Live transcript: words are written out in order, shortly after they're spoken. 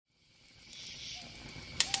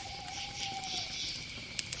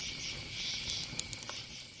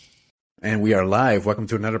And we are live. Welcome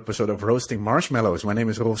to another episode of Roasting Marshmallows. My name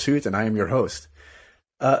is Rolf Zuid and I am your host.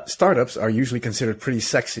 Startups are usually considered pretty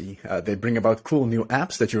sexy. They bring about cool new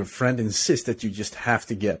apps that your friend insists that you just have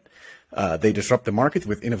to get. They disrupt the market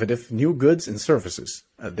with innovative new goods and services.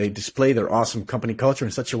 They display their awesome company culture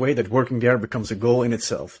in such a way that working there becomes a goal in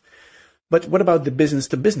itself. But what about the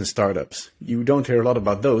business-to-business startups? You don't hear a lot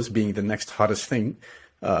about those being the next hottest thing.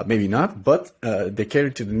 Maybe not, but they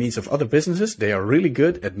cater to the needs of other businesses. They are really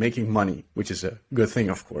good at making money, which is a good thing,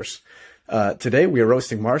 of course. Today, we are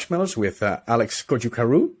roasting marshmallows with Alex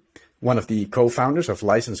Kojukaru, one of the co-founders of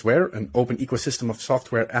Licenseware, an open ecosystem of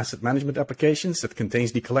software asset management applications that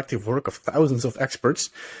contains the collective work of thousands of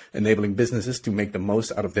experts, enabling businesses to make the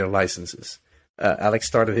most out of their licenses. Alex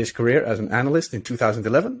started his career as an analyst in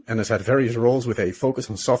 2011 and has had various roles with a focus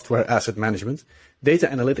on software asset management, data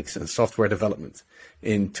analytics, and software development.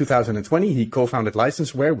 In 2020, he co-founded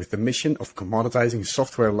Licenseware with the mission of commoditizing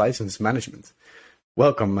software license management.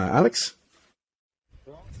 Welcome, Alex.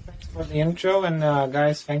 Well, thanks for the intro, and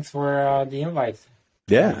guys, thanks for the invite.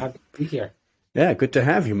 Yeah. Happy to be here. Yeah, good to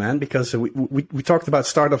have you, man, because we talked about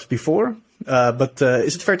startups before, but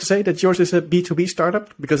is it fair to say that yours is a B2B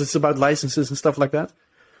startup because it's about licenses and stuff like that?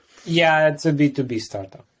 Yeah, it's a B2B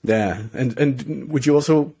startup. Yeah, and would you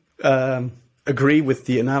also agree with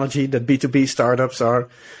the analogy that B2B startups are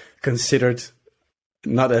considered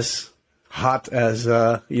not as hot as,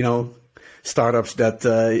 startups that,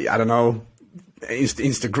 I don't know,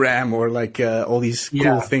 Instagram or like all these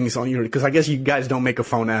cool things on your, because I guess you guys don't make a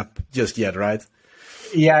phone app just yet, right?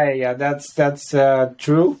 Yeah, that's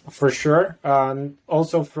true for sure.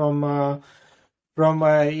 Also from an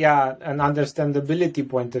understandability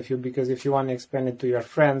point of view, because if you want to explain it to your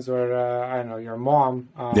friends or I don't know, your mom,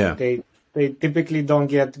 they typically don't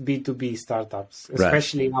get B2B startups,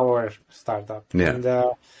 especially our startup. Yeah. And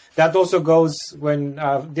that also goes when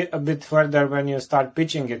a bit further when you start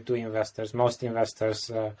pitching it to investors. Most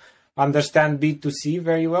investors understand B2C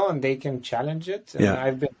very well and they can challenge it. And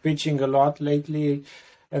I've been pitching a lot lately,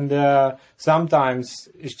 and sometimes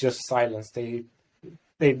it's just silence. They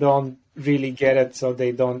don't really get it, so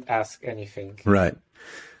they don't ask anything. Right.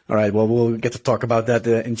 All right. Well, we'll get to talk about that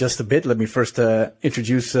in just a bit. Let me first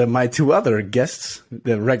introduce my two other guests,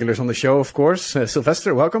 the regulars on the show, of course.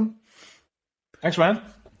 Sylvester, welcome. Thanks, man.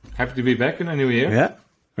 Happy to be back in a new year. Yeah.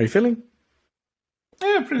 Are you feeling?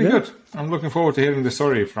 Yeah, pretty good. I'm looking forward to hearing the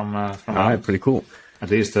story from All right, pretty cool. At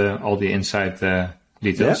least all the inside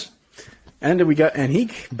details. Yeah. And then we got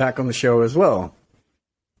Henrique back on the show as well.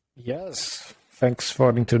 Yes. Thanks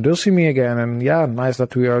for introducing me again. And yeah, nice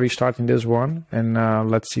that we are restarting this one.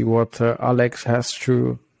 And let's see what Alex has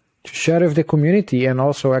to share with the community and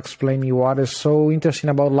also explain me what is so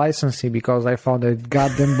interesting about licensing, because I found it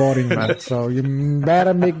goddamn boring, man. So you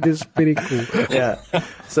better make this pretty cool. Yeah.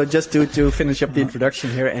 So just to finish up the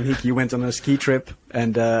introduction here, Henrique, you went on a ski trip,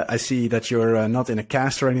 and I see that you're not in a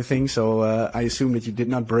cast or anything. So I assume that you did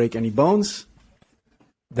not break any bones.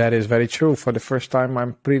 That is very true. For the first time,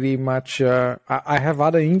 I'm pretty much... I have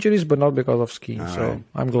other injuries, but not because of skiing. So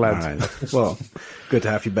I'm glad. All right. Well, good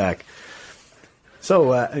to have you back.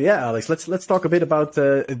 So, Alex, let's talk a bit about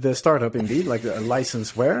the startup, indeed, like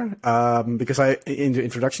Licenseware. Because in the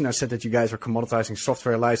introduction, I said that you guys are commoditizing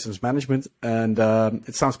software license management, and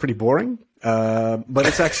it sounds pretty boring, but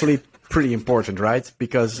it's actually pretty important, right?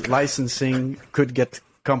 Because licensing could get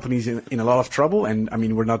companies in a lot of trouble. And I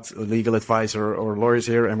mean, we're not a legal advisor or lawyers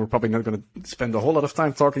here, and we're probably not going to spend a whole lot of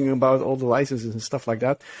time talking about all the licenses and stuff like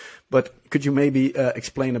that. But could you maybe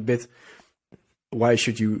explain a bit why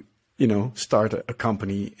should you start a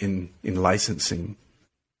company in licensing?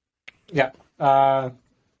 Yeah,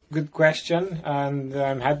 good question, and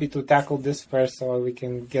I'm happy to tackle this first so we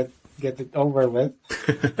can get it over with.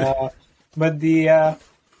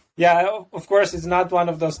 Of course, it's not one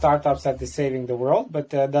of those startups that is saving the world, but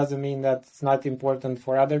doesn't mean that it's not important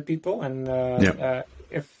for other people. And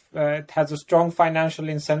if it has a strong financial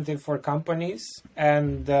incentive for companies,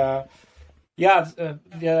 and the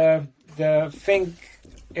thing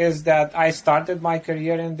is that I started my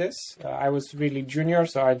career in this. I was really junior,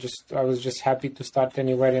 so I was just happy to start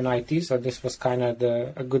anywhere in IT. So this was kind of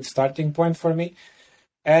a good starting point for me,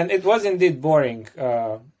 and it was indeed boring.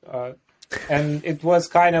 And it was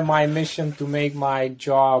kind of my mission to make my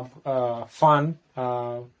job fun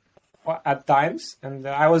at times. And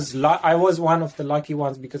I was one of the lucky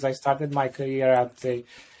ones because I started my career at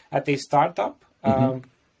a startup.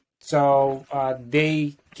 So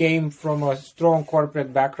they came from a strong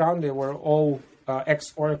corporate background. They were all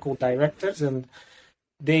ex-Oracle directors, and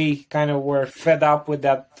they kind of were fed up with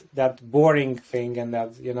that boring thing and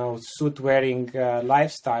that suit-wearing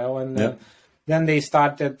lifestyle. And then they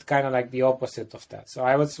started kind of like the opposite of that. So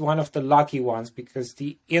I was one of the lucky ones because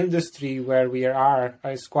the industry where we are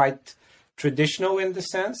is quite traditional in the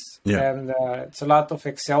sense, and it's a lot of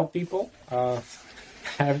Excel people.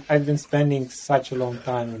 I've been spending such a long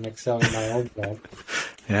time in Excel in my own job.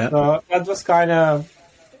 Yeah. So that was kind of,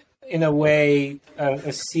 in a way,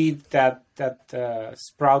 a seed that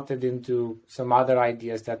sprouted into some other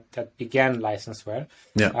ideas that began licenseware.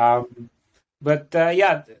 Yeah.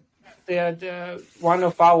 One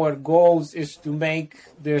of our goals is to make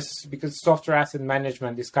this, because software asset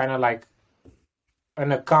management is kind of like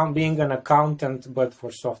being an accountant, but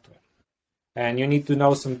for software. And you need to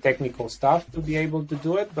know some technical stuff to be able to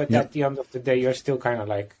do it. But at the end of the day, you're still kind of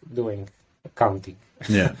like doing accounting.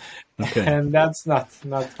 Yeah. Okay. And that's not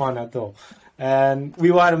fun at all. And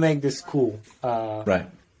we want to make this cool. Right.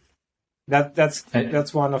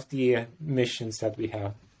 That's one of the missions that we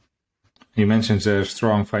have. You mentioned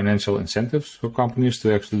strong financial incentives for companies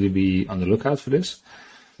to actually be on the lookout for this.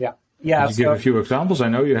 Yeah. Could you give a few examples? I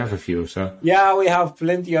know you have a few. So yeah, we have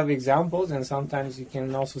plenty of examples, and sometimes you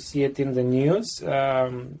can also see it in the news.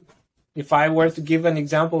 If I were to give an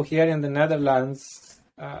example here in the Netherlands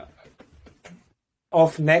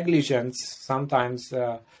of negligence, sometimes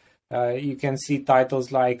you can see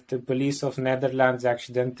titles like the police of Netherlands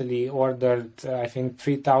accidentally ordered, I think,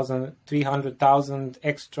 300,000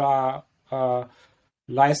 extra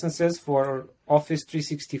licenses for Office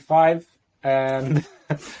 365, and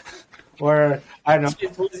or I don't know,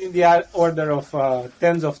 it was in the order of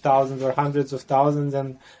tens of thousands or hundreds of thousands,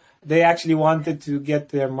 and they actually wanted to get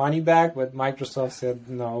their money back, but Microsoft said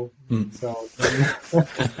no. So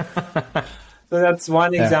that's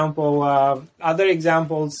one example. Other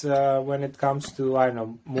examples when it comes to, I don't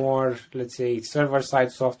know, more, let's say,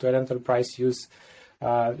 server-side software enterprise use,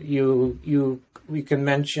 we can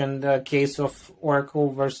mention the case of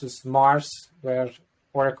Oracle versus Mars, where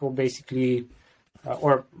Oracle basically,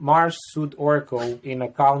 or Mars sued Oracle in a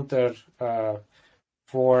counter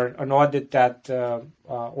for an audit that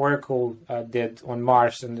Oracle did on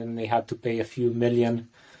Mars, and then they had to pay a few million.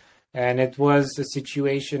 And it was a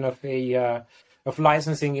situation of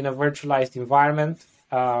licensing in a virtualized environment.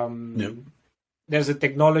 There's a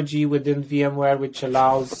technology within VMware which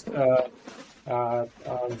allows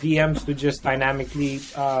VMs to just dynamically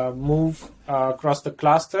move across the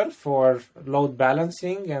cluster for load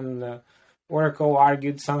balancing, and Oracle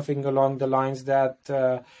argued something along the lines that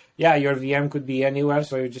your VM could be anywhere,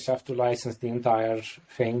 so you just have to license the entire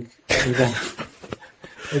thing.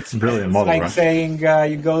 It's brilliant model, like right? saying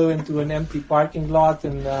you go into an empty parking lot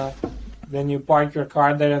and then you park your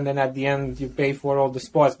car there, and then at the end you pay for all the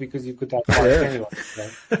spots because you could have parked anywhere.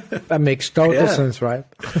 Right? That makes total sense, right?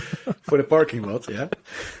 For the parking lot, yeah.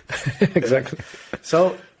 Exactly.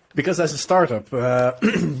 So, because as a startup,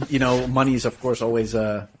 money is of course always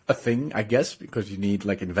a thing, I guess, because you need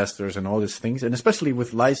like investors and all these things, and especially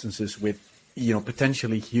with licenses, with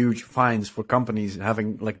potentially huge fines for companies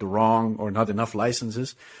having like the wrong or not enough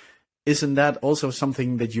licenses. Isn't that also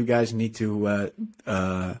something that you guys need to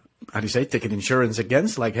take an insurance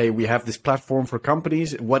against? Like, hey, we have this platform for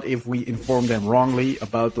companies. What if we inform them wrongly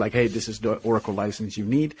about like, hey, this is the Oracle license you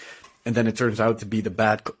need, and then it turns out to be the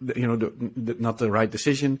bad, not the right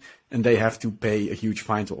decision, and they have to pay a huge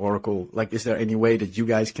fine to Oracle? Like, is there any way that you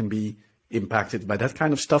guys can be impacted by that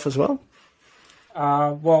kind of stuff as well?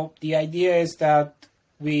 Well, the idea is that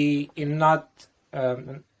we not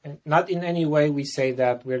in any way we say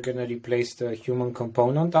that we're going to replace the human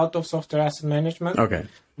component out of software asset management. Okay.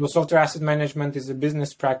 Well, software asset management is a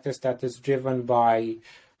business practice that is driven by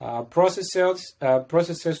processes,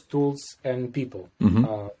 tools, and people.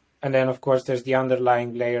 Mm-hmm. And then, of course, there's the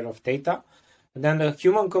underlying layer of data. And then the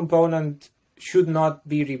human component should not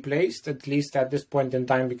be replaced, at least at this point in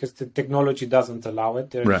time, because the technology doesn't allow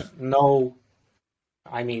it. There's no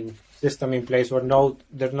system in place, or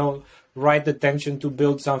there's no right attention to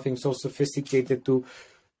build something so sophisticated to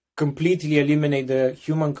completely eliminate the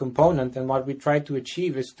human component. And what we try to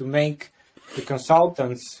achieve is to make the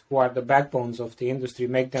consultants, who are the backbones of the industry,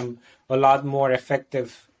 make them a lot more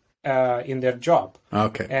effective in their job.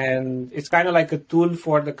 Okay. And it's kind of like a tool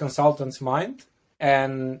for the consultant's mind,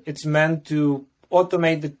 and it's meant to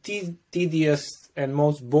automate the tedious and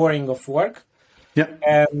most boring of work. Yeah.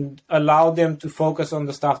 And allow them to focus on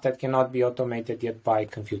the stuff that cannot be automated yet by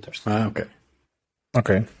computers. Okay.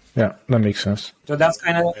 Okay. Yeah, that makes sense. So that's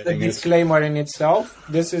kind of the disclaimer in itself.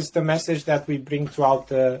 This is the message that we bring throughout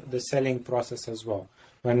the selling process as well,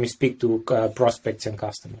 when we speak to prospects and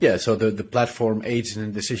customers. Yeah, so the platform aids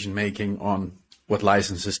in decision making on what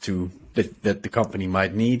licenses that the company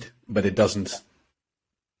might need, but it doesn't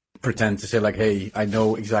pretend to say like, hey, I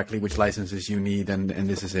know exactly which licenses you need and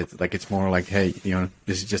this is it. Like it's more like, hey,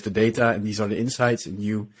 this is just the data and these are the insights and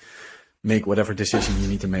you make whatever decision you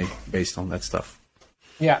need to make based on that stuff.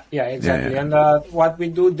 Yeah, exactly. And what we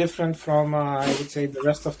do different from, I would say, the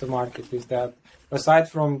rest of the market is that aside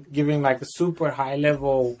from giving like a super high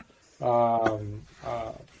level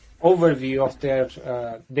overview of their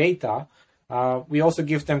data, we also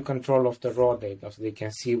give them control of the raw data so they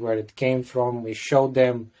can see where it came from. We show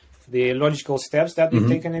them the logical steps that we've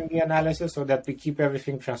taken in the analysis so that we keep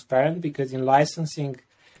everything transparent, because in licensing,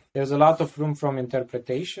 there's a lot of room for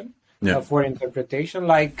interpretation.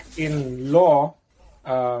 Like in law,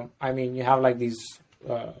 you have like these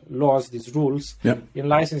laws, these rules. In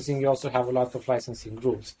licensing, you also have a lot of licensing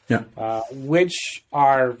rules, which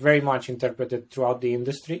are very much interpreted throughout the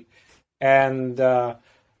industry. And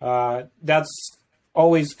that's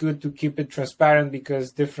always good to keep it transparent,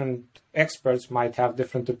 because different experts might have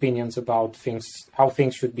different opinions about things, how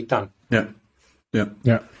things should be done. Yeah.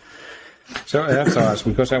 So I have to ask,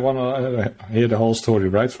 because I want to hear the whole story,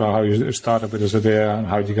 right? From how you started with this idea and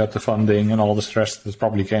how you got the funding and all the stress that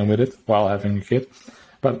probably came with it while having a kid.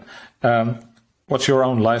 But what's your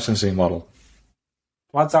own licensing model?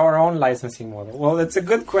 What's our own licensing model? Well, it's a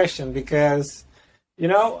good question, because,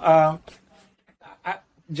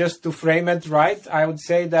 just to frame it right, I would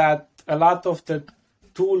say that a lot of the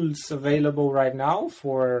tools available right now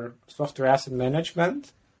for software asset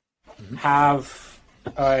management have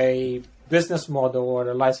a business model or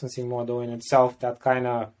a licensing model in itself that kind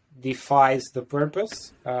of defies the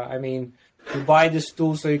purpose. You buy this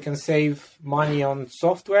tool so you can save money on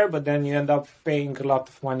software, but then you end up paying a lot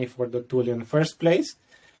of money for the tool in the first place.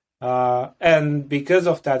 And because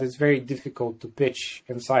of that, it's very difficult to pitch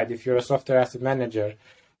inside. If you're a software asset manager,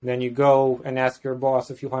 then you go and ask your boss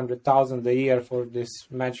a few $100,000 a year for this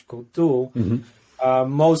magical tool.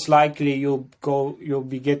 Most likely you'll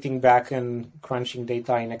be getting back and crunching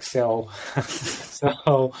data in Excel.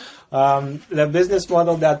 So the business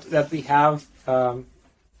model that we have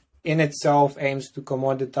in itself aims to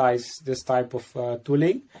commoditize this type of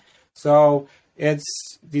tooling. So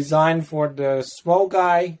it's designed for the small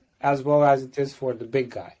guy as well as it is for the big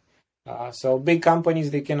guy. So big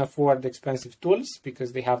companies, they can afford expensive tools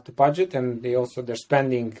because they have the budget, and their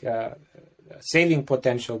spending saving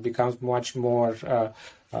potential becomes much more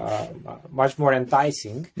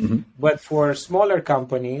enticing. But for smaller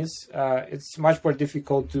companies, it's much more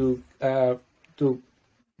difficult to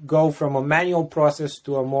go from a manual process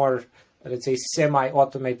to a more, let's say,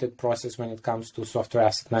 semi-automated process when it comes to software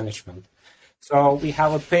asset management. So we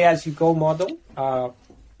have a pay-as-you-go model.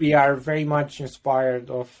 We are very much inspired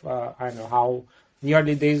of, how the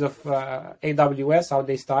early days of AWS, how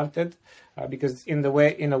they started, because in a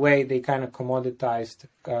way, they kind of commoditized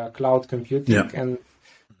cloud computing. And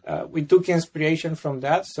we took inspiration from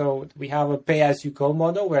that. So we have a pay-as-you-go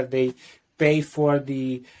model where they pay for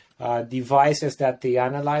the devices that they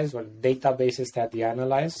analyze or databases that they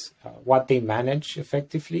analyze, what they manage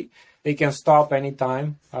effectively. They can stop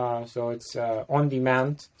anytime. So it's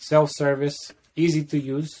on-demand, self-service, easy to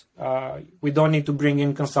use. We don't need to bring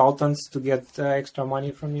in consultants to get extra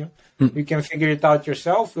money from you. You can figure it out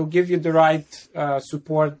yourself. We'll give you the right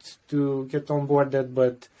support to get onboarded,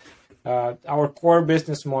 but our core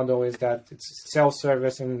business model is that it's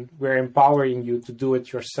self-service, and we're empowering you to do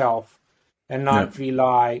it yourself and not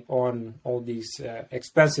rely on all these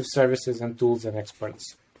expensive services and tools and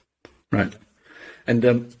experts. Right. And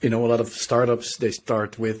a lot of startups, they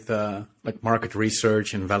start with like market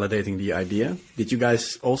research and validating the idea. Did you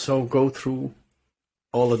guys also go through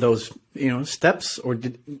all of those steps, or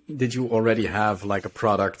did you already have like a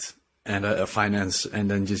product and a finance,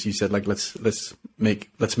 and then just you said like let's make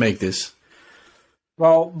this?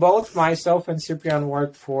 Well, both myself and Cyprian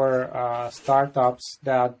worked for startups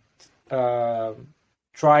that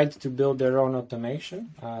tried to build their own automation.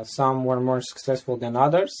 Some were more successful than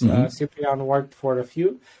others. Cyprian worked for a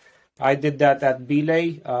few. I did that at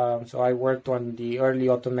Belay. So I worked on the early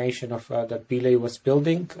automation of that Belay was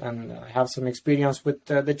building, and I have some experience with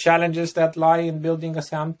the challenges that lie in building a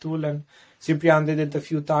SAM tool. And Cyprian did it a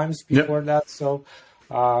few times before that. So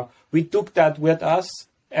we took that with us,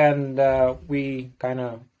 and we kind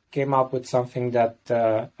of came up with something that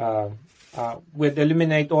would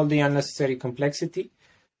eliminate all the unnecessary complexity.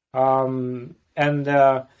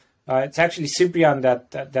 It's actually Cyprian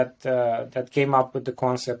that came up with the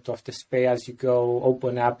concept of this pay-as-you-go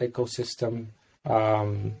open app ecosystem.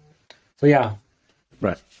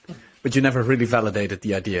 Right. But you never really validated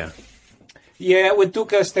the idea. Yeah, we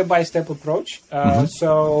took a step-by-step approach.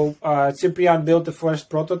 So Cyprian built the first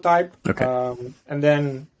prototype, and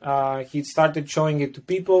then he started showing it to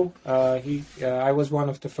people. I was one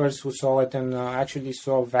of the first who saw it and actually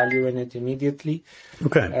saw value in it immediately.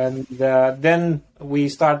 Okay. And then we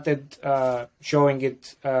started showing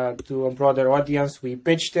it to a broader audience. We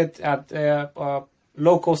pitched it at a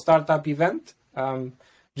local startup event,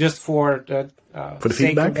 just for the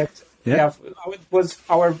feedback. Yeah, it was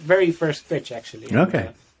our very first pitch, actually. Okay.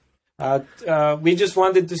 We just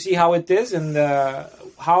wanted to see how it is and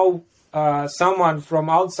how someone from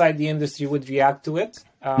outside the industry would react to it.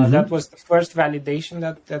 That was the first validation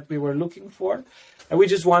that we were looking for. And we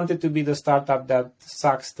just wanted to be the startup that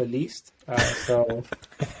sucks the least. And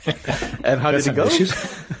how did it go?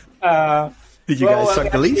 Did you guys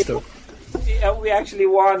suck the least? Yeah, we actually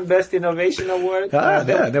won Best Innovation Award.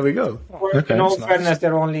 There we go. In all fairness,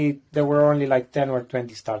 there were only like 10 or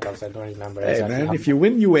 20 startups. I don't remember exactly. Hey man, if you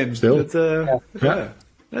win, you win. Still. But,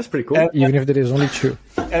 that's pretty cool. Even if there is only 2.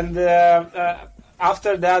 And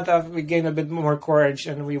after that, we gained a bit more courage,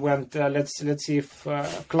 and we went. Let's see if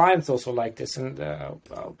clients also like this. And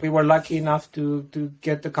we were lucky enough to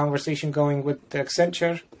get the conversation going with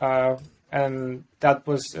Accenture, and that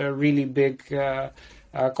was a really big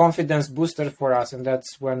confidence booster for us. And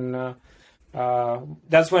that's when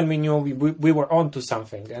we knew we were on to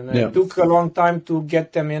something. And it took a long time to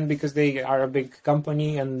get them in because they are a big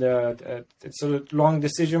company, and it's a long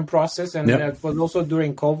decision process. And it was also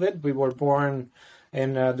during COVID. We were born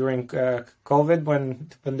during COVID when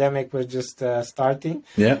the pandemic was just starting.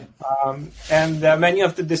 And many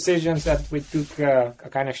of the decisions that we took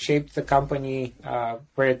kind of shaped the company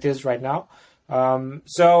where it is right now.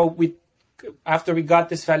 So after we got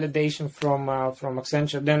this validation from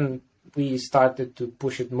Accenture, then we started to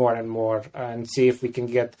push it more and more and see if we can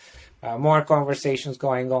get more conversations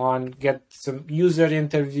going on, get some user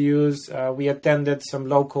interviews. We attended some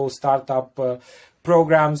local startup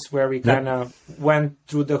programs where we kind of went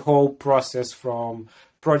through the whole process from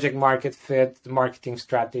project market fit, marketing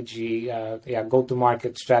strategy,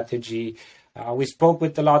 go-to-market strategy. We spoke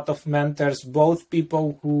with a lot of mentors, both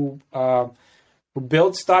people who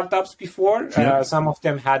built startups before. Some of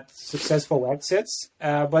them had successful exits,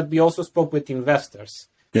 but we also spoke with investors.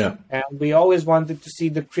 And we always wanted to see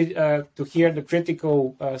to hear the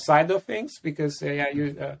critical side of things, because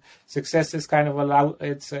success is kind of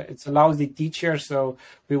it's a lousy teacher. So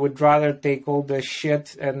we would rather take all the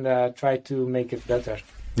shit and try to make it better.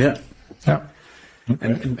 Okay.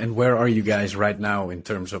 And where are you guys right now in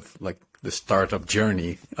terms of like the startup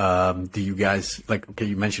journey? Do you guys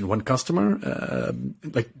you mentioned one customer,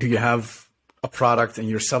 do you have a product and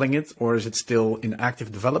you're selling it, or is it still in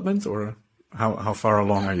active development, or how far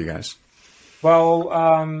along are you guys? Well,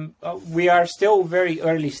 we are still very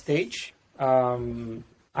early stage. I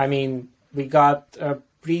mean, we got a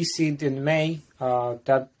pre-seed in May.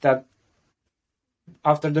 That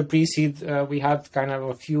after the pre-seed, we had kind of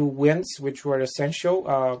a few wins, which were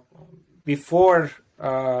essential. Before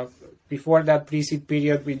that pre-seed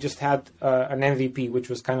period, we just had an MVP, which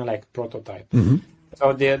was kind of like a prototype.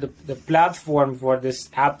 So the platform for this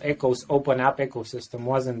open app ecosystem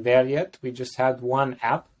wasn't there yet. We just had one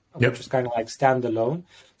app, which was kind of like standalone.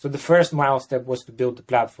 So the first milestone was to build the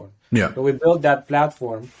platform. So we built that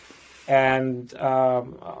platform, and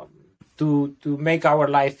to make our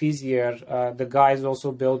life easier, the guys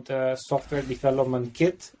also built a software development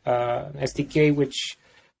kit, an SDK, which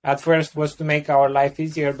at first was to make our life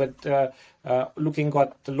easier, but looking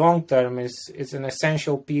at the long term is an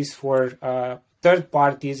essential piece for third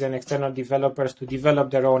parties and external developers to develop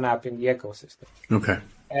their own app in the ecosystem. Okay.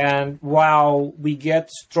 And while we get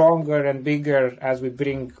stronger and bigger as we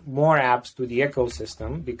bring more apps to the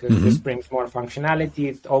ecosystem, because this brings more functionality,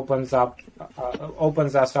 it opens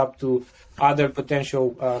us up to other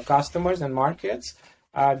potential customers and markets.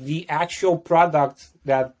 The actual product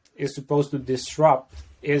that is supposed to disrupt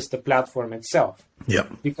is the platform itself.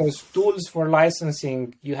 Because tools for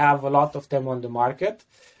licensing, you have a lot of them on the market.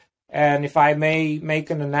 And if I may make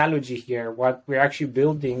an analogy here, what we're actually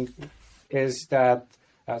building is that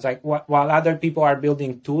while other people are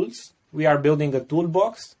building tools, we are building a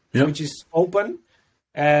toolbox, which is open,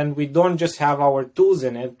 and we don't just have our tools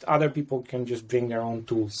in it. Other people can just bring their own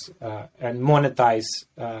tools and monetize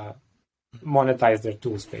their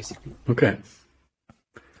tools, basically. Okay.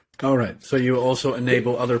 All right. So you also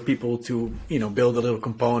enable other people to, build a little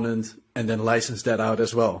component and then license that out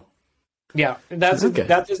as well. Yeah,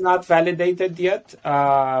 that is not validated yet.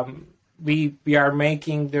 We are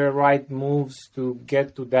making the right moves to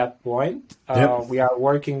get to that point. We are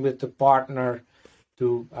working with the partner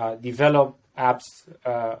to develop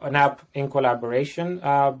an app in collaboration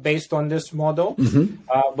based on this model.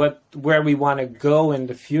 But where we want to go in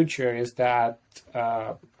the future is that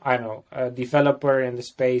a developer in the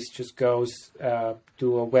space just goes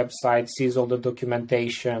to a website, sees all the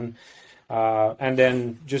documentation, and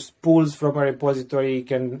then just pulls from a repository,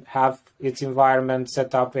 can have its environment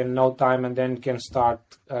set up in no time, and then can start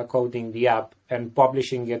coding the app and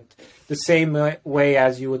publishing it the same way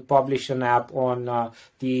as you would publish an app on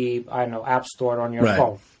the App Store on your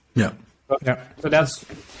phone. Yeah. So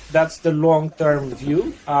that's the long-term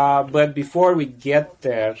view. But before we get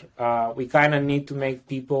there, we kind of need to make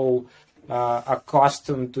people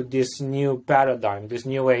accustomed to this new paradigm, this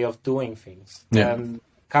new way of doing things. Yeah. And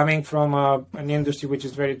coming from an industry which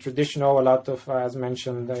is very traditional, a lot of, as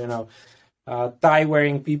mentioned,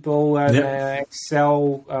 tie-wearing people and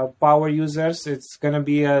Excel power users, it's going to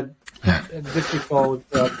be a difficult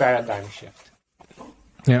paradigm shift.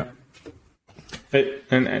 Yeah.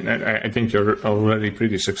 And I think you're already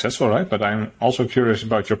pretty successful, right? But I'm also curious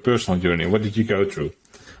about your personal journey. What did you go through?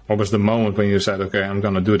 What was the moment when you said, "Okay, I'm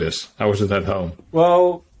going to do this"? How was it at home?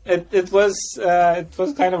 Well, it was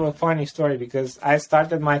kind of a funny story because I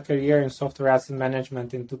started my career in software asset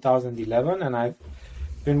management in 2011, and I've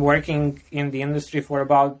been working in the industry for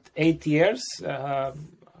about 8 years.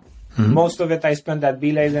 Most of it I spent at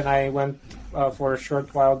Belay, then I went for a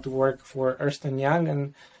short while to work for Ernst & Young,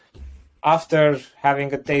 and after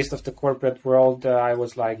having a taste of the corporate world, I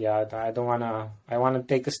was like, I want to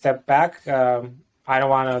take a step back. I don't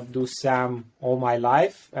want to do SAM all my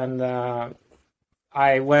life. And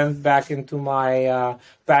I went back into my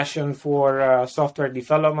passion for software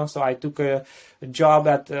development. So I took a job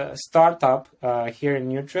at a startup here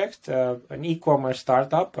in Utrecht, an e-commerce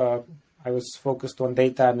startup. I was focused on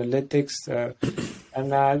data analytics,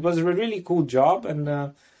 and it was a really cool job.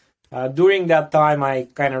 And during that time, I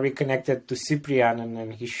kind of reconnected to Cyprian,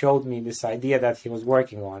 and he showed me this idea that he was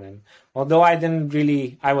working on. And although I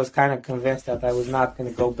was kind of convinced that I was not going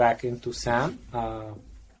to go back into SAM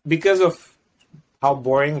because of how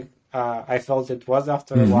boring I felt it was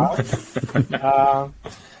after a while.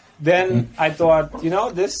 Then I thought,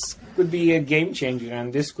 this could be a game changer,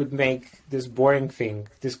 and this could make this boring thing,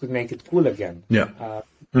 this could make it cool again. Yeah.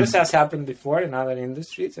 This has happened before in other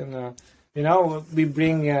industries, and we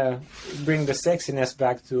bring the sexiness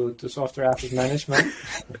back to software asset management.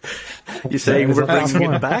 You saying we're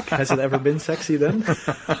bringing it back? Has it ever been sexy then?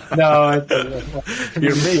 No.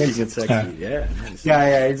 You're making it sexy. Yeah.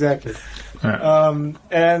 Yeah, exactly. And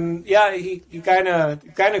he kind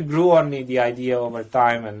of grew on me, the idea, over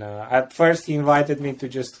time. And at first he invited me to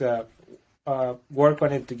just work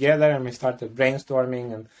on it together, and we started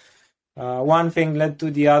brainstorming, and one thing led to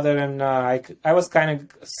the other, and I was kind of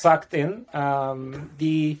sucked in.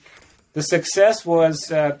 The success was,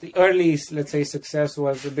 the early, let's say, success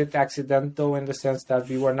was a bit accidental in the sense that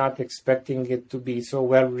we were not expecting it to be so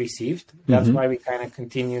well received. That's why we kind of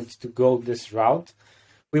continued to go this route.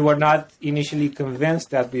 We were not initially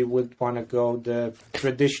convinced that we would want to go the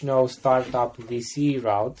traditional startup VC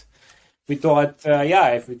route. We thought,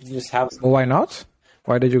 if we could just have... Why not?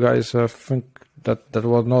 Why did you guys think that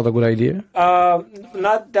was not a good idea?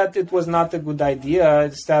 Not that it was not a good idea.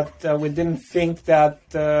 It's that we didn't think that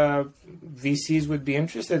VCs would be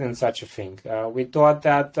interested in such a thing. We thought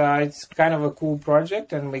that it's kind of a cool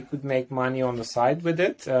project and we could make money on the side with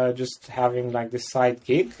it, just having like this side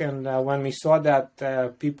gig. And when we saw that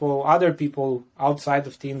other people outside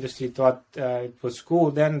of the industry thought it was cool,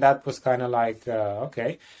 then that was kind of like,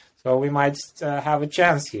 okay, so we might have a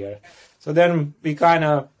chance here. So then we kind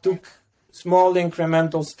of took small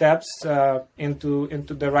incremental steps into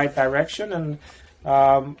the right direction, and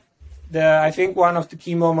I think one of the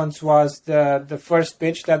key moments was the first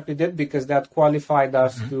pitch that we did, because that qualified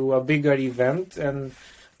us to a bigger event, and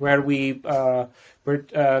where we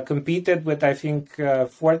competed with, I think,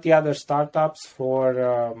 40 other startups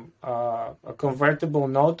for a convertible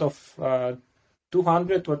note of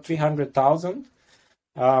 200 or 300,000,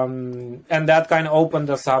 and that kind of opened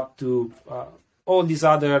us up to all these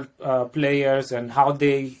other players and how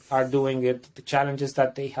they are doing it, the challenges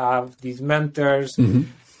that they have, these mentors.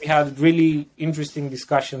 We had really interesting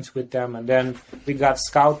discussions with them, and then we got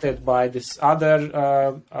scouted by this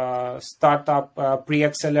other startup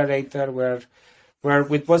pre-accelerator where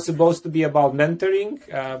it was supposed to be about mentoring,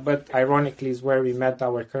 but ironically is where we met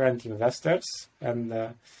our current investors. And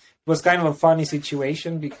it was kind of a funny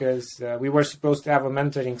situation because we were supposed to have a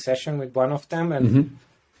mentoring session with one of them, and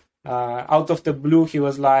out of the blue, he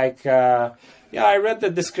was like, I read the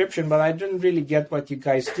description, but I didn't really get what you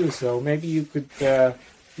guys do. So maybe you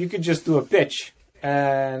could just do a pitch.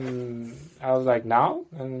 And I was like, now?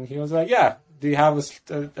 And he was like, yeah. Do you have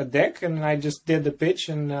a deck? And I just did the pitch,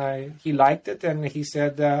 and he liked it, and he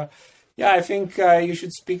said, yeah, I think you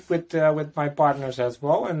should speak with my partners as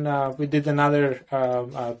well. And we did another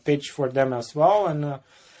pitch for them as well, and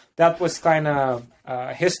that was kind of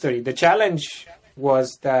history. The challenge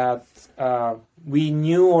was that we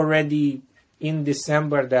knew already in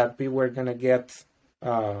December that we were gonna get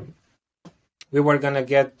a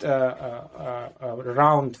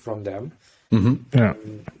round from them. Mm-hmm. Yeah.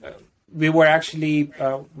 We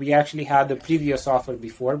actually had a previous offer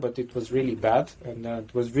before, but it was really bad, and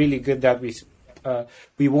it was really good that we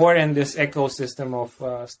were in this ecosystem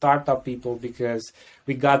of startup people, because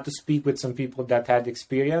we got to speak with some people that had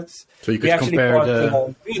experience. So you could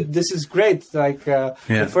compare this is great. Like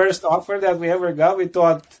the first offer that we ever got, we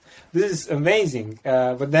thought this is amazing.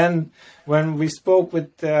 But then when we spoke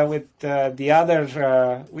with the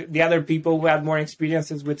other people who had more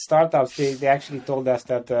experiences with startups, they actually told us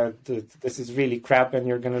that this is really crap, and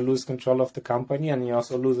you're going to lose control of the company, and you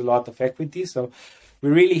also lose a lot of equity. So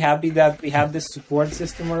we're really happy that we have this support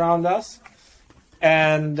system around us.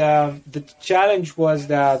 And the challenge was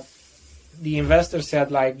that the investor said,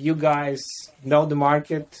 like, you guys know the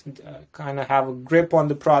market, kind of have a grip on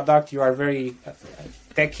the product. You are very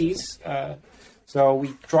techies. So we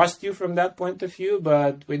trust you from that point of view,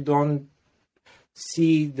 but we don't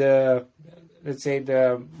see the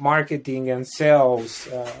marketing and sales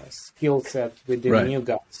skill set within you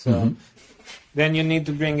guys. So then you need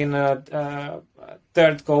to bring in a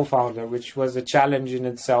third co-founder, which was a challenge in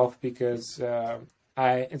itself, because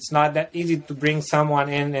it's not that easy to bring someone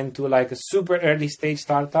into like a super early stage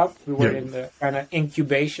startup. We were in the kind of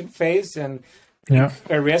incubation phase, and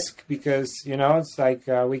a risk, because it's like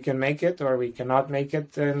we can make it or we cannot make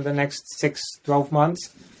it in the next 6-12 months.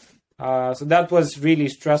 So that was really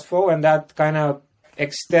stressful, and that kind of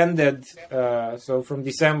extended. So from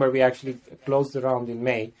December, we actually closed the round in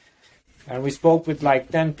May. And we spoke with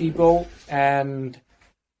like 10 people, and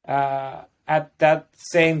at that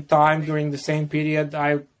same time, during the same period,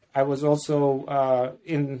 I was also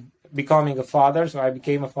in becoming a father. So I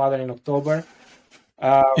became a father in October.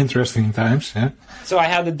 Interesting times, yeah. So I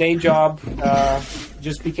had a day job,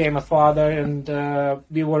 just became a father, and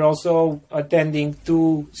we were also attending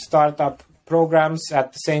 2 startup programs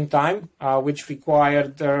at the same time, which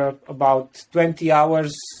required about 20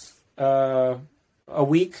 hours a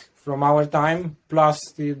week from our time, plus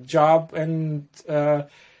the job. And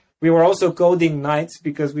we were also coding nights,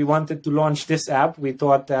 because we wanted to launch this app. We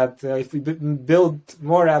thought that if we build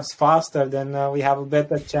more apps faster, then we have a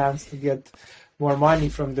better chance to get more money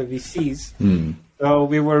from the VCs. So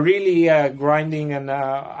we were really grinding, and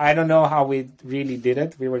I don't know how we really did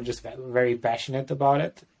it. We were just very passionate about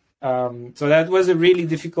it. So that was a really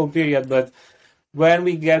difficult period. But when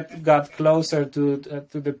we got closer to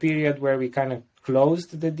the period where we kind of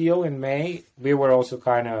closed the deal in May, we were also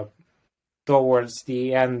kind of towards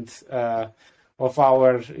the end of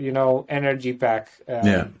our, energy pack.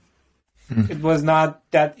 It was not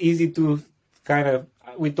that easy to kind of.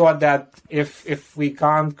 We thought that if we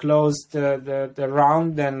can't close the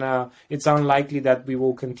round, then it's unlikely that we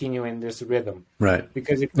will continue in this rhythm. Right.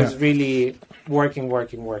 Because it was really working for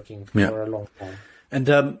a long time. And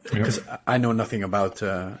because I know nothing about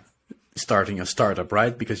starting a startup,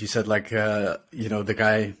 right? Because you said the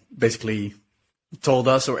guy basically told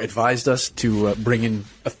us or advised us to bring in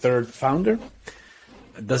a third founder.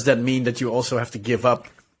 Does that mean that you also have to give up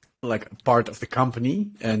like part of the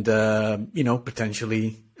company and,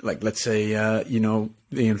 potentially, like, let's say, the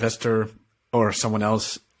investor or someone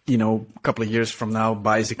else, a couple of years from now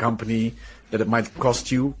buys a company that it might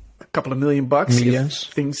cost you a couple of $1 million Millions.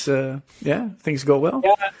 if things go well?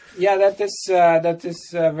 Yeah, that is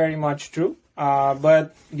very much true.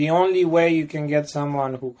 But the only way you can get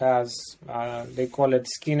someone who has, they call it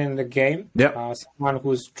skin in the game, someone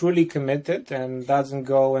who's truly committed and doesn't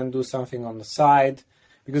go and do something on the side.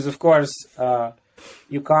 Because, of course,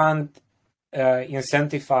 you can't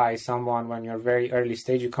incentivize someone when you're very early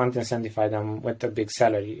stage. You can't incentivize them with a big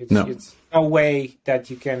salary. It's no way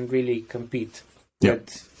that you can really compete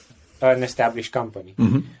with an established company.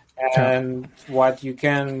 And what you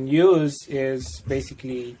can use is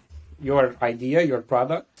basically your idea, your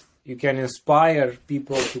product. You can inspire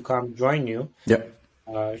people to come join you.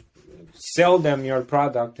 Sell them your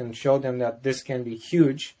product and show them that this can be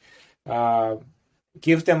huge.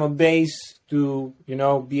 Give them a base to,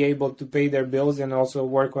 be able to pay their bills and also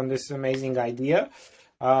work on this amazing idea.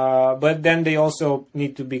 But then they also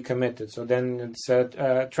need to be committed. So then it's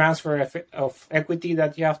a transfer of equity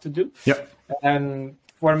that you have to do. And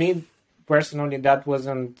for me, personally, that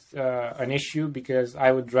wasn't an issue because I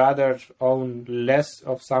would rather own less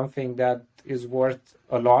of something that is worth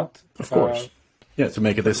a lot. Of course. To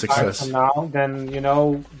make it a success. Now, then,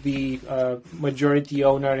 be majority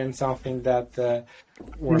owner in something that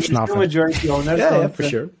worth nothing. Majority owners. Yeah, for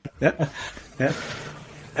sure. Yeah.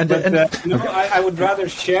 I would rather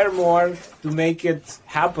share more to make it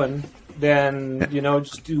happen than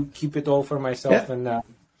just to keep it all for myself. And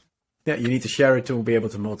you need to share it to be able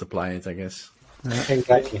to multiply it, I guess.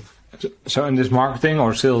 Exactly. So in this marketing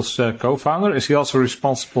or sales co-founder, is he also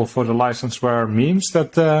responsible for the licenseware memes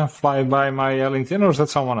that fly by my LinkedIn, or is that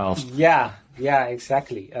someone else? Yeah,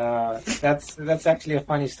 exactly. That's actually a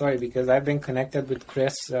funny story because I've been connected with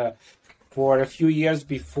Chris for a few years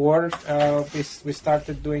before we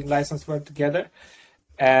started doing licenseware together.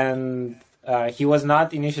 And he was not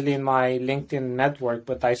initially in my LinkedIn network,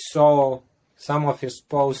 but I saw some of his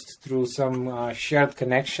posts through some shared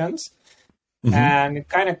connections. Mm-hmm. And it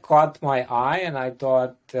kind of caught my eye, and I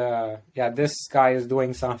thought, this guy is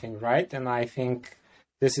doing something right, and I think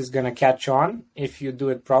this is going to catch on if you do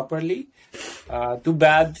it properly. Too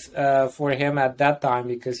bad for him at that time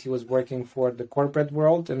because he was working for the corporate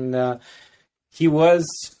world, and he was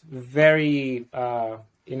very,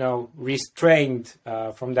 restrained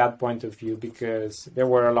from that point of view because there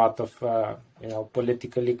were a lot of,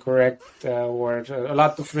 politically correct or a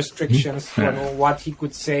lot of restrictions on what he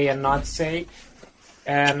could say and not say.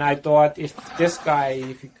 And I thought if this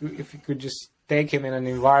guy, if you could just take him in an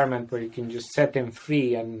environment where you can just set him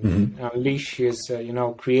free and unleash his,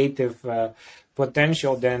 creative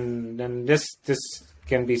potential, then this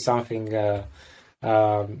can be something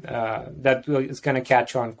that is going to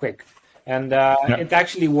catch on quick. And it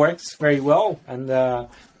actually works very well. And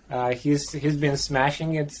he's been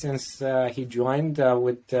smashing it since he joined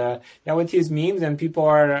with his memes, and people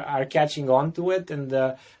are catching on to it. And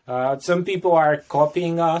some people are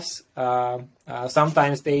copying us.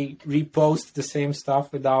 Sometimes they repost the same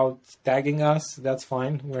stuff without tagging us. That's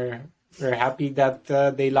fine. We're happy that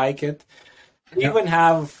they like it. We even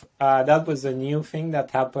have that was a new thing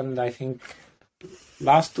that happened, I think,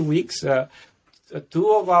 last 2 weeks. Two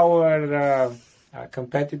of our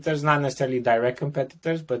competitors, not necessarily direct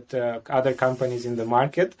competitors, but other companies in the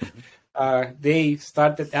market, they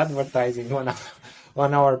started advertising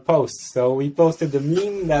on our posts. So we posted a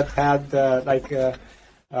meme that had a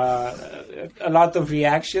lot of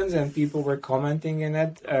reactions, and people were commenting in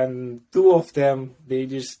it. And two of them, they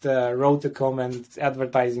just wrote a comment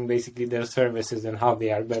advertising basically their services and how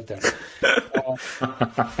they are better.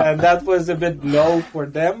 And that was a bit low for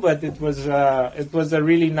them, but it was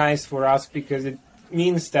really nice for us because it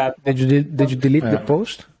means that. Did you delete the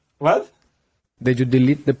post? What? Did you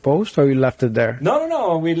delete the post or you left it there?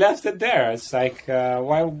 No, we left it there. It's like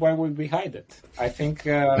why would we hide it? I think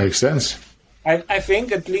makes sense. I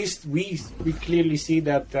think at least we clearly see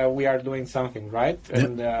that we are doing something right,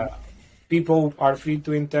 and people are free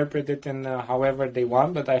to interpret it in however they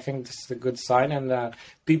want. But I think this is a good sign, and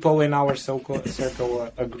people in our circle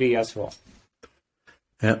agree as well.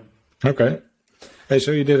 Yeah. Okay. Hey,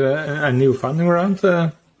 so you did a new funding round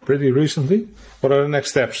pretty recently. What are the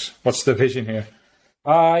next steps? What's the vision here?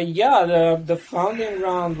 The founding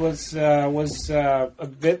round was a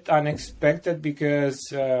bit unexpected because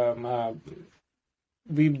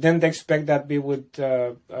we didn't expect that we would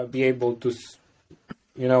be able to,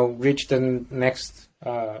 reach the next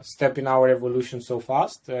step in our evolution so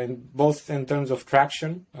fast, both in terms of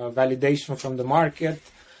traction, validation from the market,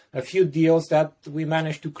 a few deals that we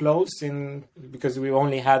managed to close because we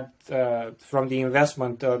only had from the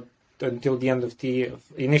investment until the end of the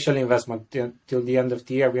initial investment till the end of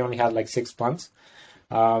the year, we only had like 6 months.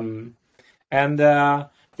 We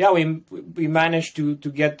managed to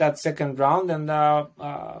get that second round, and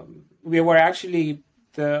we were actually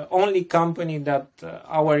the only company that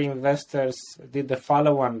our investors did the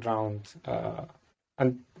follow-on round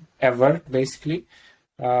ever, basically.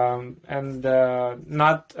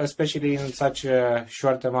 Not especially in such a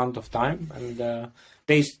short amount of time. And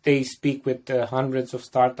they speak with hundreds of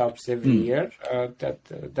startups every year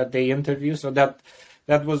that they interview. So that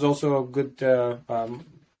was also a good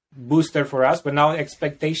booster for us. But now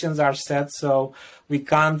expectations are set, so we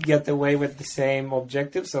can't get away with the same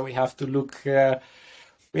objective. So we have to look.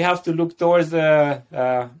 We have to look towards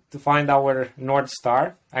to find our North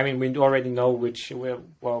Star. I mean, we already know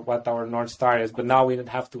what our North Star is, but now we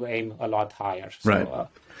have to aim a lot higher. So,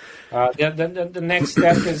 right. The next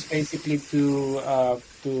step is basically to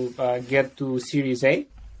get to Series A.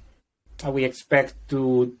 We expect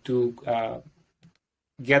to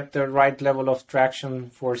get the right level of traction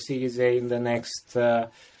for Series A in the next, I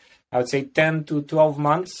would say, 10 to 12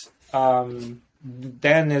 months.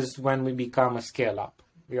 then is when we become a scale up.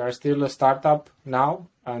 We are still a startup now,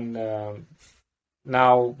 and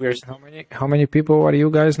now we're... How many people are you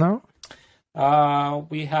guys now?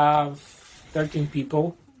 We have 13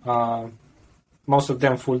 people, most of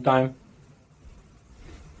them full-time.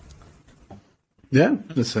 Yeah,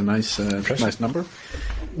 that's a nice number.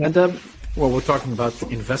 And we're talking about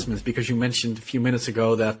investments because you mentioned a few minutes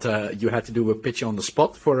ago that you had to do a pitch on the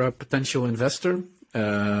spot for a potential investor,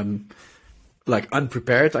 like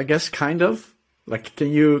unprepared, I guess, kind of. Like,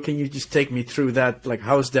 can you just take me through that? Like,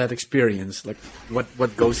 how's that experience? Like,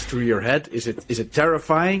 what goes through your head? Is it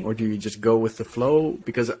terrifying, or do you just go with the flow?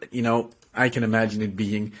 Because I can imagine it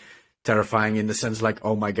being terrifying in the sense like,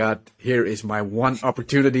 oh my God, here is my one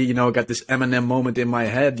opportunity. I got this Eminem moment in my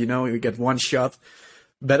head. You get one shot.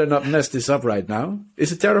 Better not mess this up right now.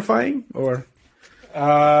 Is it terrifying or?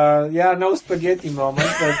 Yeah, no spaghetti moment.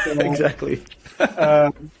 But, exactly.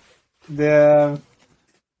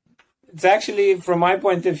 It's actually, from my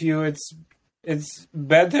point of view, it's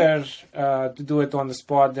better to do it on the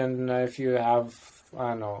spot than if you have, I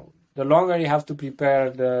don't know, the longer you have to prepare,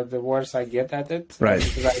 the worse I get at it. Right.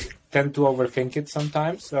 Because I tend to overthink it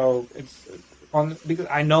sometimes. So because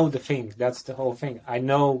I know the thing. That's the whole thing. I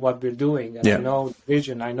know what we're doing. And I know the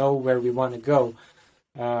vision. I know where we want to go.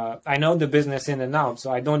 I know the business in and out,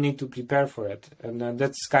 so I don't need to prepare for it. And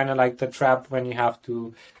that's kind of like the trap when you have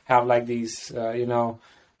to have like these,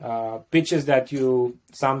 pitches that you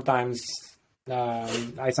sometimes,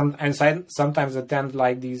 I sometimes attend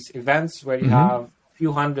like these events where you have a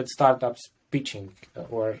few hundred startups pitching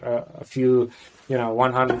or a few,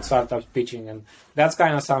 100 startups pitching. And that's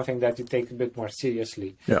kind of something that you take a bit more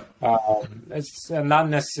seriously. Yeah. It's not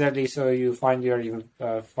necessarily so you find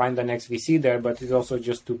find the next VC there, but it's also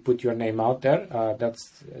just to put your name out there.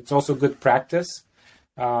 It's also good practice.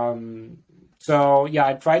 So yeah,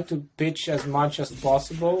 I try to pitch as much as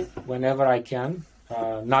possible whenever I can,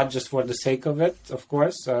 not just for the sake of it, of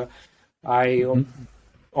course. I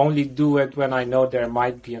only do it when I know there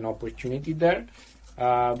might be an opportunity there,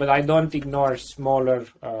 but I don't ignore smaller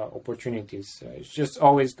opportunities. It's just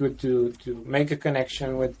always good to make a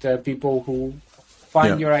connection with people who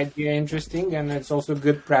find your idea interesting, and it's also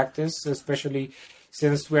good practice, especially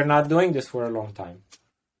since we're not doing this for a long time.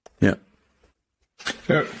 Yeah.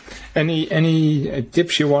 Any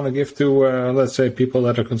tips you want to give to, let's say, people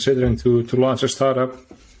that are considering to launch a startup?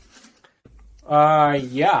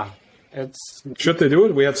 Yeah. Should they do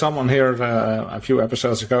it? We had someone here a few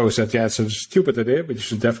episodes ago who said, it's a stupid idea, but you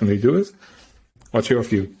should definitely do it. What's your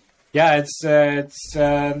view? Yeah, it's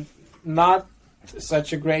not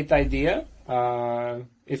such a great idea.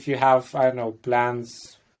 If you have, I don't know,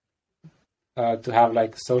 plans to have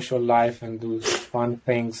like social life and do fun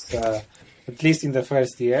things, at least in the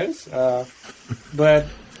first years. But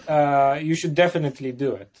you should definitely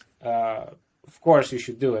do it. Of course, you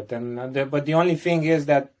should do it. But the only thing is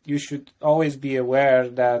that you should always be aware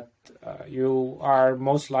that you are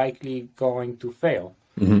most likely going to fail.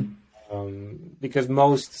 Because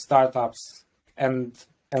most startups end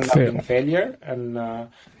up in failure. And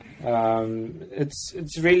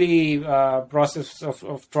it's really a process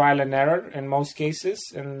of trial and error in most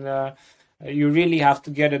cases. And you really have to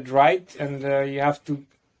get it right, and you have to.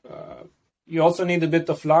 You also need a bit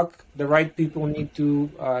of luck. The right people need to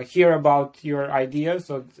hear about your idea,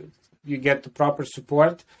 so you get the proper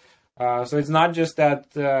support. So it's not just that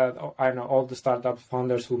I know all the startup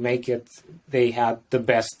founders who make it, they had the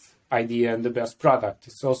best idea and the best product.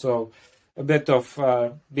 It's also a bit of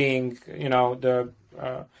being, in the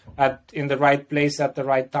right place at the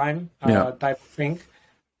right time type of thing.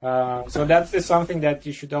 So that is something that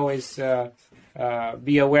you should always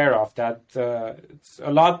be aware of. That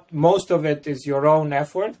most of it is your own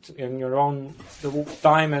effort and the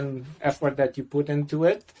time and effort that you put into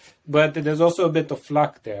it. But there's also a bit of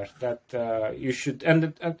luck there that you should.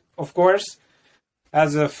 And of course,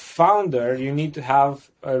 as a founder, you need to have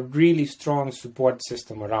a really strong support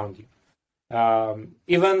system around you.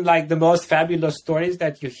 Even like the most fabulous stories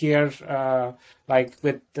that you hear, like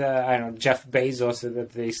with Jeff Bezos,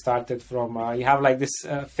 that they started from. You have like this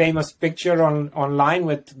famous picture online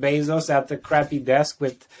with Bezos at the crappy desk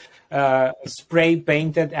with spray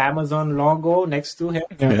painted Amazon logo next to him.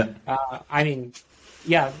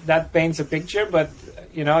 That paints a picture, but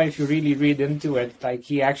if you really read into it, like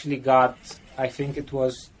he actually got, I think it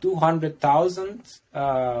was 200,000.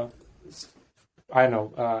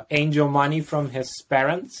 Angel money from his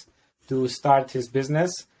parents to start his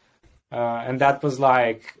business. And that was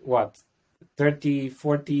like, 30,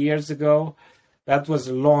 40 years ago. that was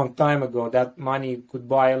a long time ago. That money could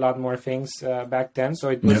buy a lot more things back then. So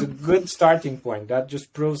it was a good starting point. That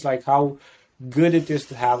just proves like how good it is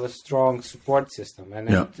to have a strong support system. And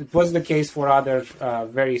it was the case for other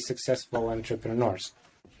very successful entrepreneurs.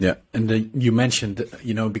 Yeah, and you mentioned,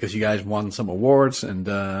 because you guys won some awards and,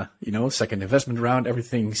 second investment round,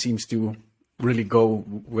 everything seems to really go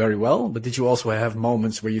very well. But did you also have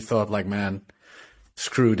moments where you thought like, man,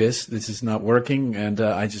 screw this is not working, and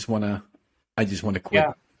I just want to quit?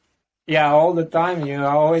 Yeah, all the time. You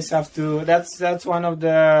always have to. That's one of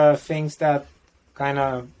the things that kind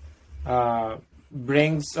of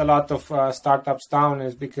brings a lot of startups down,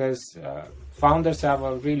 is because founders have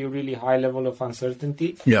a really, really high level of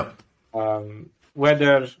uncertainty. Yeah.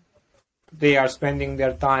 Whether they are spending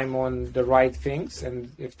their time on the right things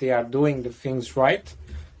and if they are doing the things right.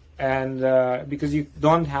 And because you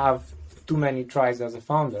don't have too many tries as a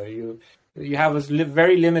founder. You have a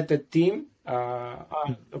very limited team, a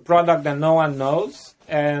product that no one knows,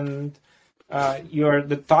 and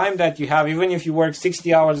the time that you have, even if you work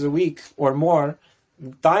 60 hours a week or more,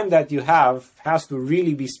 the time that you have has to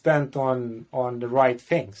really be spent on the right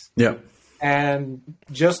things. Yeah. And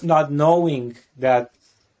just not knowing that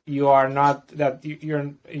you are not, that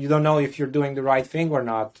you don't know if you're doing the right thing or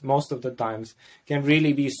not, most of the times can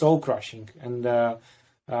really be soul crushing. And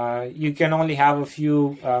you can only have a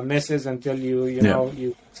few misses until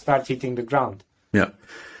you start hitting the ground. Yeah.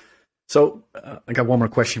 So I got one more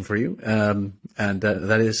question for you, and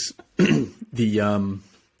that is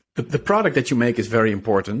the product that you make is very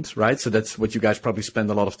important, right? So that's what you guys probably spend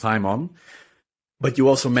a lot of time on. But you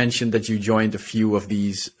also mentioned that you joined a few of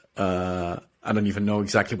these, I don't even know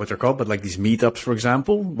exactly what they're called, but like these meetups, for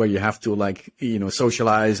example, where you have to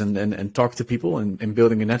socialize and talk to people and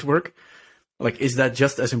building a network. Like, is that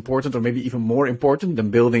just as important or maybe even more important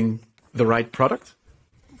than building the right product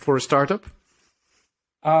for a startup?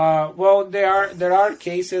 Well, there are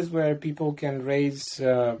cases where people can raise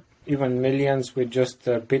even millions with just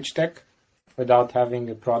pitch deck without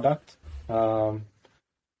having a product.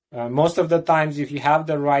 Most of the times, if you have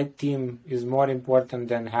the right team, is more important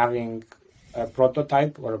than having a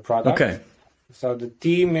prototype or a product. Okay. So the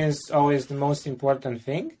team is always the most important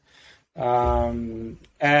thing. And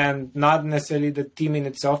not necessarily the team in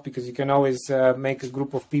itself, because you can always make a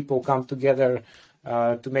group of people come together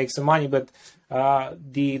to make some money, but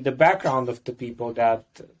the background of the people, that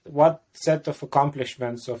what set of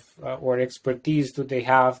accomplishments or expertise do they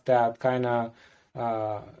have that kind of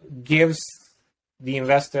gives the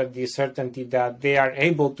investor the certainty that they are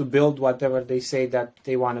able to build whatever they say that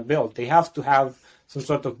they want to build. They have to have some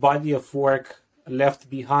sort of body of work left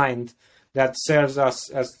behind that serves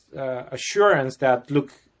us as assurance that,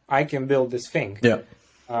 look, I can build this thing. Yeah.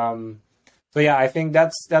 So yeah, I think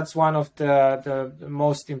that's one of the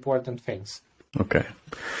most important things. Okay.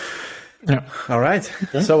 Yeah. All right.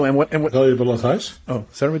 Okay. So and what valuable advice? Oh,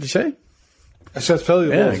 sorry, what did you say? I said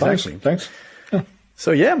valuable advice. Exactly. Thanks. Yeah.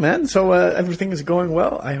 So yeah, man. So everything is going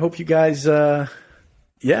well. I hope you guys,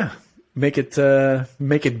 make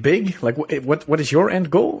it big. Like, what is your end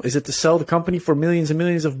goal? Is it to sell the company for millions and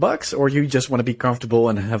millions of bucks, or you just want to be comfortable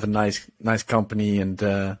and have a nice company and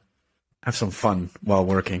have some fun while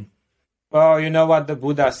working? Well, you know what the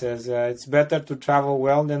Buddha says: it's better to travel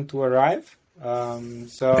well than to arrive.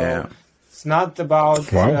 It's not about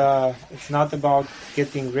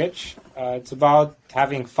getting rich. It's about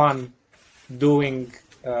having fun doing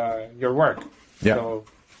your work. Yeah. So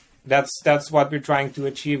that's what we're trying to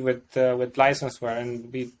achieve with Licenseware,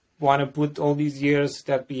 and we want to put all these years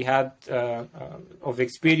that we had of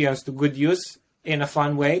experience to good use in a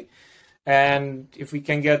fun way. And if we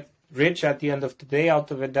can get rich at the end of the day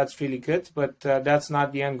out of it, that's really good. But that's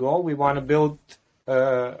not the end goal. We want to build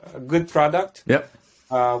a good product. Yep.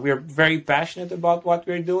 We're very passionate about what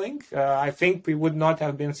we're doing. I think we would not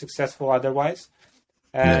have been successful otherwise.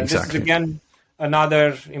 And This is again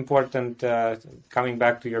another important, coming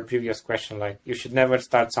back to your previous question, like, you should never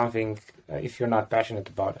start something if you're not passionate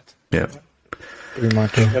about it. Yeah. Pretty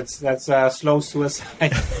much. That's slow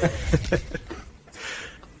suicide.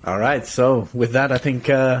 All right. So with that, I think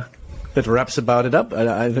that wraps about it up.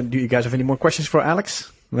 Do you guys have any more questions for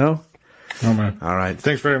Alex? No? No, man. All right.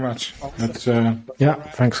 Thanks very much. That's,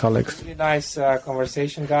 thanks, Alex. Really nice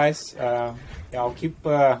conversation, guys. I'll keep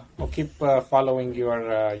following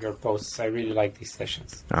your posts. I really like these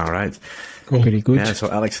sessions. All right. Cool. Very good. Yeah. So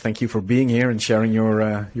Alex, thank you for being here and sharing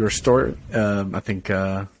your story. I think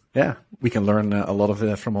we can learn a lot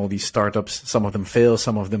of from all these startups. Some of them fail,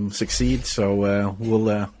 some of them succeed. So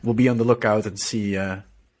we'll be on the lookout and see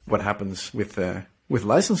what happens with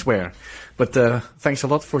Licenseware. But thanks a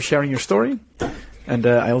lot for sharing your story. And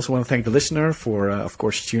I also want to thank the listener for, of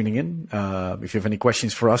course, tuning in. If you have any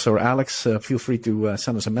questions for us or Alex, feel free to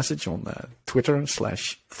send us a message on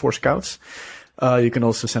Twitter/4scouts. You can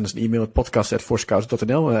also send us an email at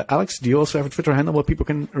podcast@4scouts.nl. Alex, do you also have a Twitter handle where people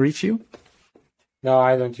can reach you? No,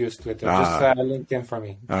 I don't use Twitter. Just LinkedIn for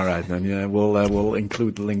me. All right, then we'll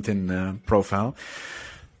include the LinkedIn profile.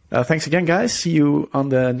 Thanks again, guys. See you on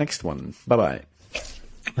the next one. Bye-bye.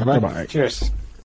 Bye-bye. Cheers.